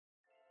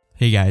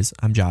Hey guys,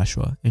 I'm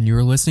Joshua, and you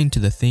are listening to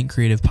the Think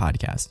Creative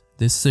Podcast.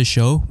 This is a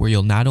show where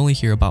you'll not only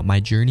hear about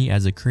my journey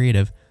as a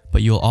creative,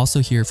 but you'll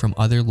also hear from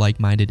other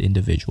like-minded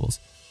individuals.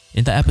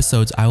 In the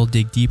episodes, I will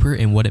dig deeper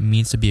in what it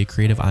means to be a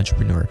creative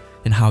entrepreneur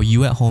and how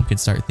you at home can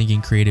start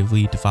thinking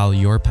creatively to follow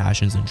your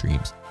passions and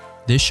dreams.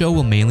 This show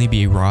will mainly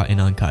be raw and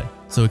uncut,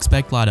 so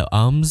expect a lot of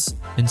ums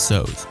and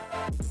so's.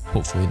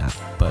 Hopefully not,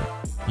 but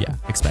yeah,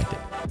 expect it.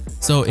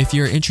 So if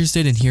you're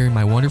interested in hearing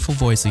my wonderful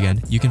voice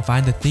again, you can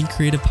find the Think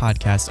Creative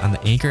Podcast on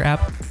the Anchor app,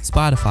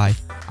 Spotify,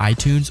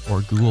 iTunes,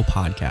 or Google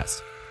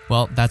Podcasts.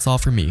 Well, that's all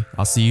for me.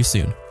 I'll see you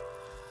soon.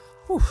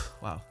 Whew,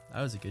 wow,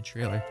 that was a good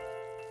trailer.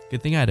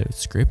 Good thing I had a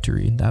script to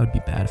read. That would be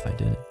bad if I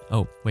didn't.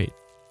 Oh, wait,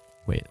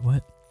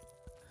 what?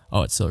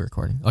 Oh, it's still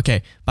recording.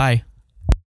 Okay, bye.